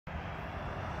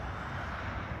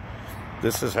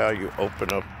This is how you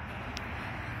open up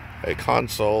a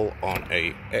console on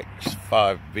a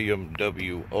X5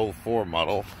 BMW 04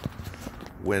 model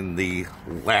when the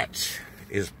latch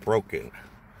is broken.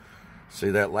 See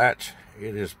that latch?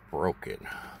 It is broken.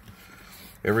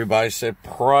 Everybody said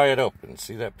pry it open.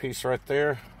 See that piece right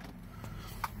there?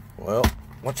 Well,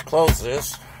 let's close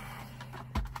this.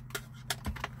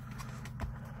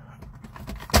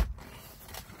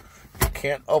 You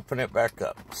can't open it back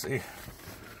up. See?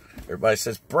 Everybody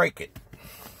says break it.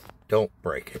 Don't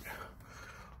break it.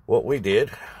 What we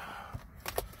did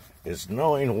is,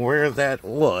 knowing where that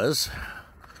was,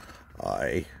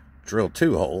 I drilled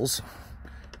 2 holes.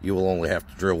 You will only have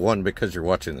to drill 1 because you're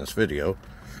watching this video.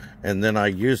 And then I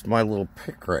used my little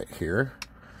pick right here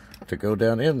to go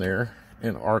down in there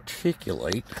and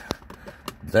articulate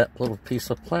that little piece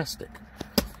of plastic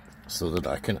so that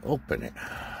I can open it.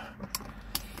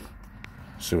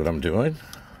 See what I'm doing?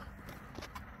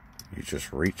 You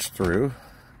just reach through,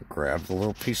 grab the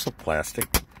little piece of plastic.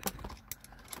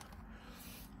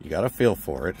 You got to feel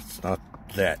for it. It's not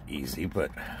that easy,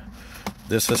 but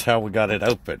this is how we got it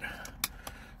open.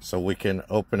 So we can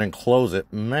open and close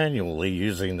it manually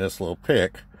using this little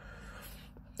pick.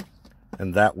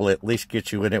 And that will at least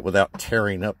get you in it without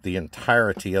tearing up the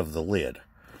entirety of the lid.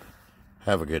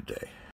 Have a good day.